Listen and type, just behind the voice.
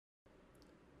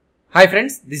Hi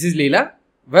friends, this is Leela.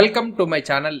 Welcome to my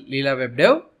channel Leela Web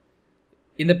Dev.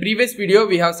 In the previous video,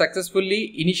 we have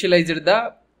successfully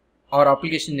initialized our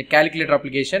application, the calculator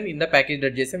application in the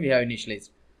package.json we have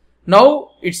initialized. Now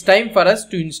it's time for us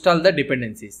to install the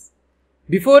dependencies.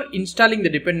 Before installing the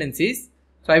dependencies,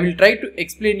 so I will try to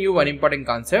explain you one important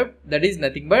concept, that is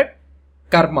nothing but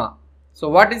karma. So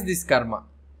what is this karma?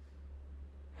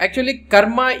 Actually,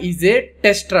 karma is a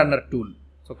test runner tool.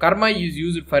 So karma is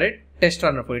used for a test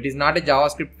runner tool. It is not a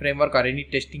JavaScript framework or any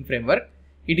testing framework.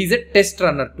 It is a test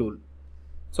runner tool.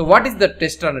 So what is the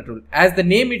test runner tool? As the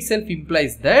name itself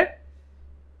implies that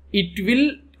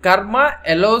karma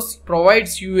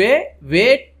provides you a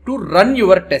way to run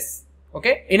your tests,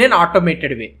 okay, in an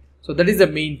automated way. So that is the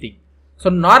main thing.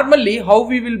 So normally how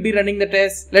we will be running the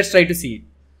tests, let's try to see it.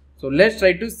 So let's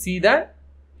try to see the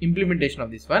implementation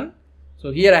of this one. So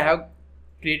here I have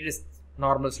created a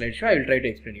normal slideshow. I will try to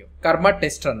explain you. Karma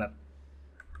test runner.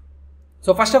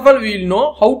 So first of all, we will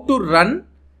know how to run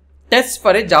tests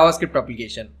for a JavaScript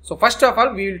application. So first of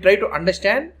all, we will try to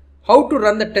understand how to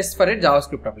run the tests for a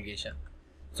JavaScript application.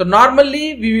 So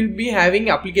normally we will be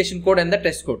having application code and the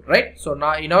test code, right? So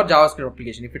now in our JavaScript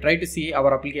application, if you try to see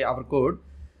our code,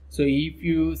 so if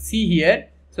you see here,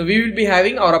 so we will be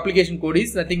having our application code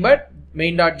is nothing but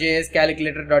main.js,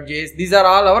 calculator.js. These are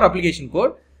all our application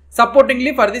code.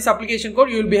 Supportingly for this application code,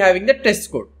 you will be having the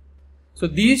test code. So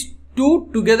these two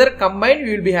together combined,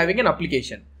 we will be having an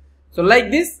application. So like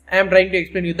this, I am trying to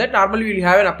explain you that normally we will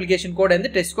have an application code and the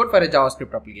test code for a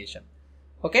JavaScript application.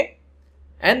 Okay.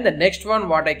 And the next one,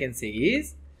 what I can say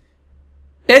is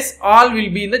tests all will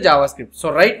be in the JavaScript.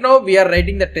 So right now we are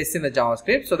writing the tests in the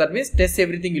JavaScript. So that means tests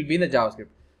everything will be in the JavaScript.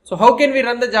 So how can we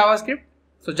run the JavaScript?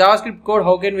 So JavaScript code,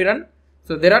 how can we run?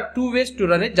 So there are two ways to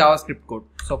run a JavaScript code.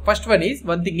 So first one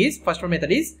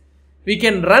method is we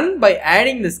can run by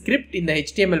adding the script in the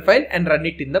HTML file and run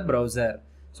it in the browser.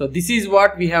 So this is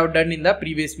what we have done in the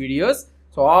previous videos.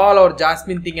 So all our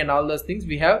Jasmine thing and all those things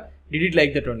we have did it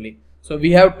like that only. So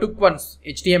we have took one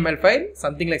HTML file,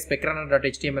 something like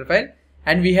specrunner.html file,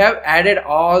 and we have added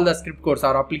all the script codes,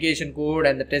 our application code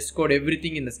and the test code,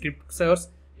 everything in the script source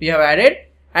we have added,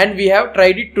 and we have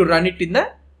tried it to run it in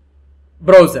the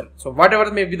browser. So whatever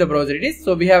may be the browser it is,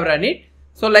 so we have run it.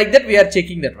 So like that we are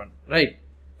checking that one, right?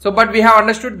 So but we have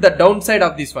understood the downside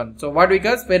of this one. So what,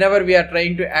 because whenever we are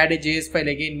trying to add a JS file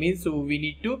again means, so we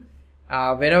need to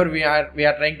whenever we are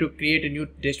trying to create a new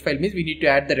test file means we need to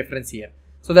add the reference here.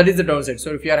 So that is the downside.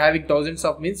 So if you are having thousands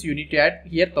of means you need to add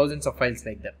here thousands of files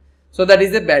like that. So that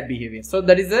is a bad behavior. So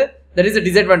that is a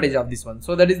disadvantage of this one.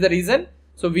 So that is the reason.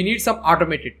 So we need some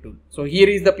automated tool. So here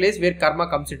is the place where karma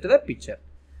comes into the picture.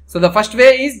 So the first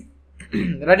way is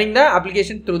running the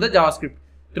application through the JavaScript,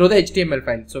 through the HTML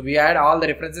file. So we add all the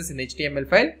references in the HTML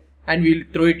file and we will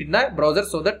throw it in the browser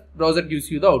so that browser gives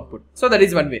you the output. So that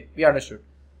is one way we understood.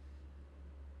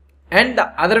 And the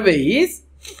other way is,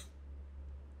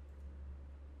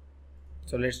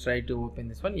 so let's try to open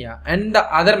this one. Yeah. And the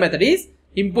other method is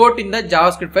import in the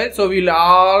JavaScript file. So we will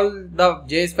all the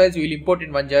JS files we will import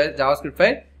in one JavaScript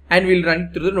file and we will run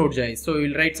it through the Node.js. So we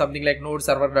will write something like node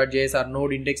server.js or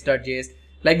node index.js,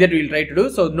 like that we will try to do.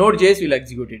 So Node.js will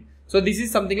execute it. So this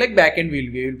is something like backend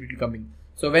will be coming.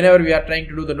 So whenever we are trying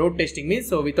to do the node testing means,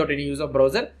 so without any use of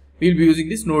browser, we will be using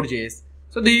this Node.js.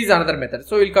 So this is another method.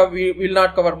 So we will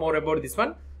not cover more about this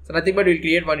one. So nothing but we will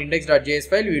create one index.js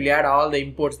file. We will add all the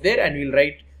imports there and we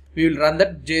will run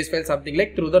that JS file something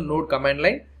like through the node command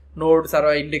line, node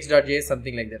server index.js,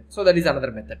 something like that. So that is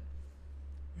another method.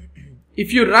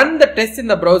 If you run the test in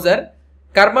the browser,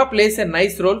 karma plays a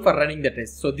nice role for running the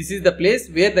test. So this is the place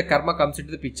where the karma comes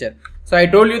into the picture. So I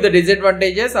told you the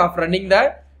disadvantages of running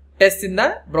the test in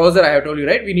the browser. I have told you,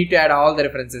 right? We need to add all the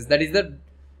references. That is the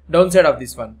downside of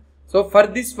this one. So for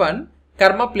this one,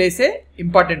 karma plays a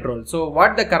important role. So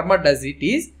what the karma does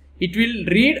is, it will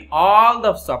read all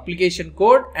the application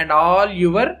code and all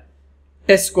your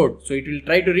test code. So it will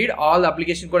try to read all the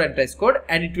application code and test code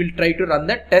and it will try to run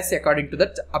the test according to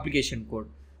the application code.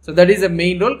 So that is the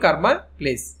main role karma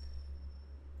plays.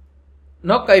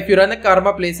 Now if you run the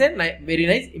karma plays a very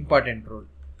nice important role.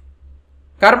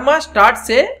 Karma starts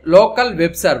a local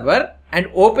web server and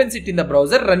opens it in the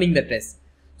browser running the test.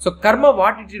 So karma,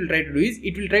 what it will try to do is,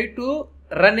 it will try to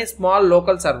run a small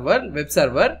local server, web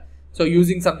server. So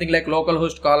using something like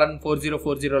localhost colon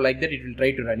 4040 like that, it will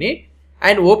try to run it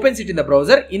and opens it in the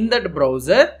browser. In that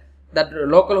browser, that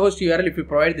localhost URL, if you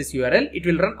provide this URL, it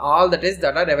will run all the tests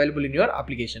that are available in your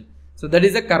application. So that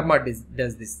is the karma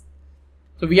does this.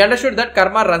 So we understood that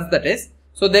karma runs the test.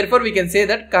 So therefore we can say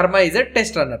that karma is a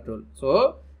test runner tool.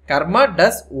 So karma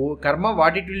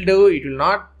what it will do, it will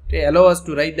not allow us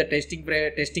to write the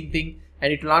testing thing,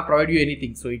 and it will not provide you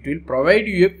anything. So it will provide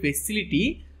you a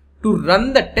facility to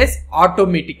run the test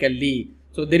automatically.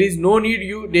 So there is no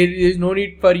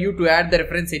need for you to add the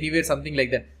reference anywhere, something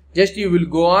like that. Just you will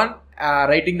go on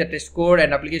writing the test code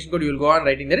and application code. You will go on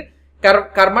writing that.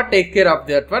 Karma take care of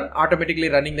that one, automatically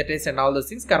running the test and all those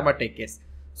things. Karma take care.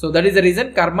 So that is the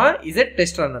reason Karma is a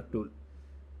test runner tool.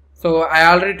 So I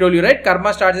already told you, right?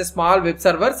 Karma starts a small web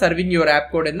server serving your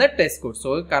app code and the test code.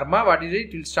 So Karma, what is it?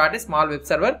 It will start a small web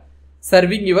server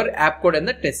serving your app code and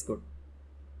the test code.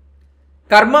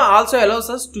 Karma also allows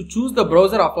us to choose the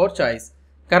browser of our choice.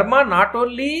 Karma not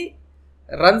only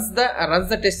runs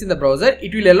the test in the browser,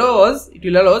 it will allow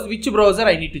us which browser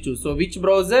I need to choose. So which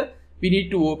browser we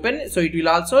need to open. So it will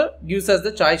also gives us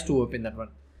the choice to open that one.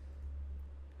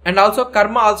 And also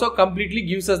Karma also completely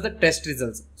gives us the test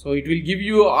results. So it will give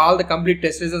you all the complete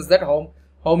test results, that how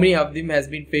many of them has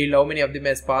been failed, how many of them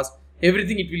has passed,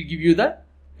 everything it will give you the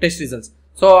test results.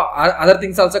 So other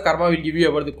things also Karma will give you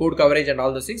about the code coverage and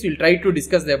all those things. We'll try to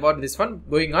discuss about this one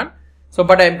going on. So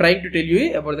but I am trying to tell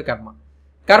you about the Karma.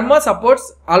 Karma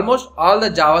supports almost all the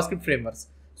JavaScript frameworks.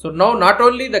 So now not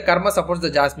only the Karma supports the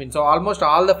Jasmine, so almost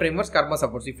all the frameworks Karma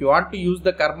supports. If you want to use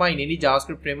the Karma in any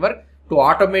JavaScript framework to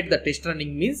automate the test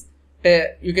running means,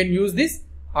 you can use this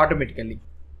automatically.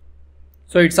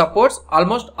 So it supports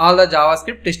almost all the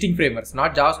JavaScript testing frameworks,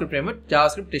 not JavaScript framework,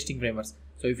 JavaScript testing frameworks.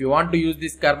 So if you want to use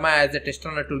this Karma as a test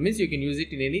runner tool means, you can use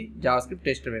it in any JavaScript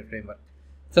test framework.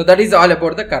 So that is all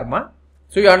about the Karma.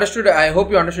 So you understood, I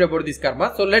hope you understood about this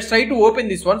Karma. So let's try to open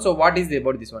this one. So what is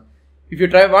about this one? If you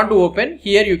want to open,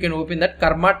 here you can open that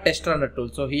Karma test runner tool.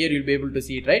 So here you'll be able to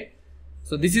see it, right?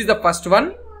 So this is the first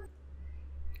one.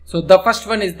 So the first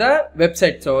one is the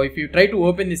website. So if you try to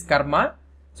open this Karma,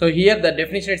 so here the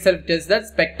definition itself tells that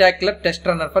spectacular test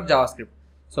runner for JavaScript.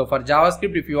 So for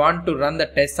JavaScript, if you want to run the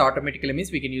tests automatically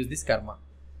means, we can use this Karma.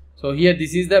 So here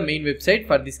this is the main website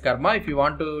for this Karma. If you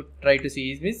want to try to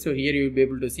see this, so here you will be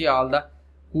able to see all the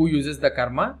who uses the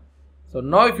Karma. So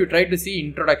now if you try to see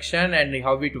introduction and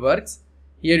how it works,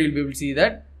 here you will be able to see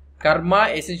that Karma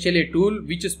essentially a tool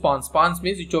which spawns. Spawns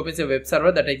means which opens a web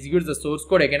server that executes the source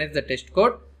code against the test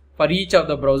code for each of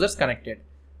the browsers connected.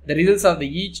 The results of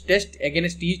each test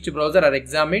against each browser are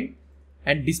examined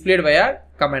and displayed via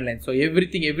command line. So every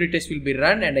test will be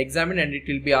run and examined, and it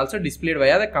will be also displayed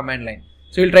via the command line.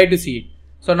 So you'll try to see it.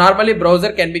 So normally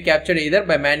browser can be captured either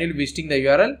by manually visiting the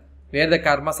URL where the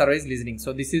Karma server is listening.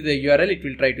 So this is the URL it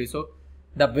will try to. So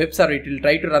the web server, it will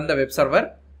try to run the web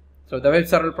server. So the web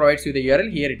server provides you the URL,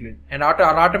 here it will. And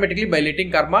automatically by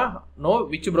letting Karma know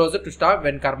which browser to start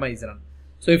when Karma is run.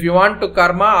 So if you want to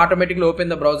Karma automatically open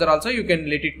the browser also, you can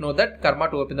let it know that Karma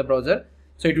to open the browser.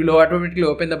 So it will automatically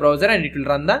open the browser and it will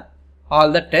run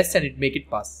all the tests and it make it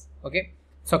pass. Okay.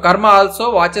 So Karma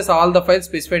also watches all the files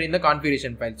specified in the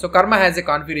configuration file. So Karma has a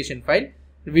configuration file.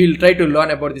 We will try to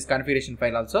learn about this configuration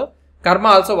file also. Karma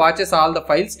also watches all the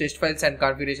files, test files and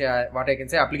configuration,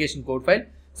 application code file.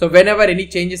 So whenever any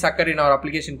changes occur in our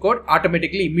application code,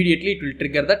 automatically, immediately it will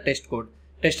trigger the test code,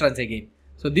 test runs again.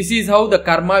 So this is how the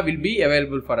Karma will be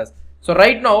available for us. So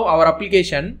right now our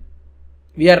application,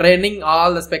 we are running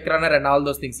all the spec runner and all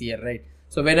those things here, right?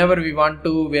 So whenever we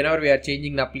are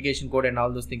changing the application code and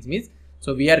all those things means,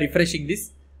 so we are refreshing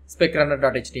this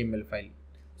specrunner.html file.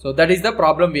 So that is the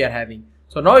problem we are having.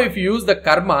 So now if you use the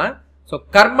Karma, so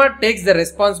Karma takes the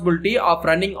responsibility of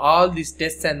running all these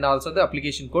tests and also the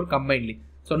application code combinedly.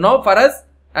 So now for us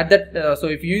at that, so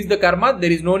if you use the Karma,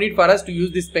 there is no need for us to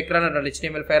use this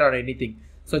specrunner.html file or anything.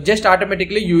 So just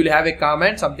automatically you will have a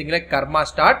command, something like Karma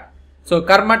start. So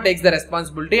Karma takes the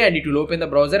responsibility and it will open the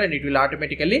browser and it will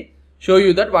automatically show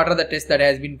you that what are the tests that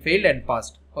has been failed and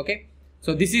passed. Okay.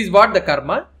 So this is what the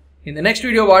Karma. In the next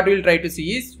video, what we will try to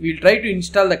see is, we will try to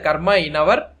install the Karma in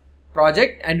our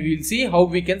project and we will see how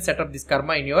we can set up this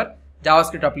Karma in your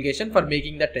JavaScript application for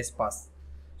making the test pass.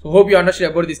 So hope you understood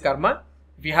about this Karma.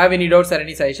 If you have any doubts or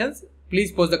any suggestions,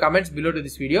 please post the comments below to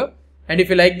this video. And if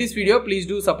you like this video, please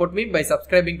do support me by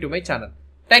subscribing to my channel.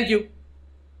 Thank you.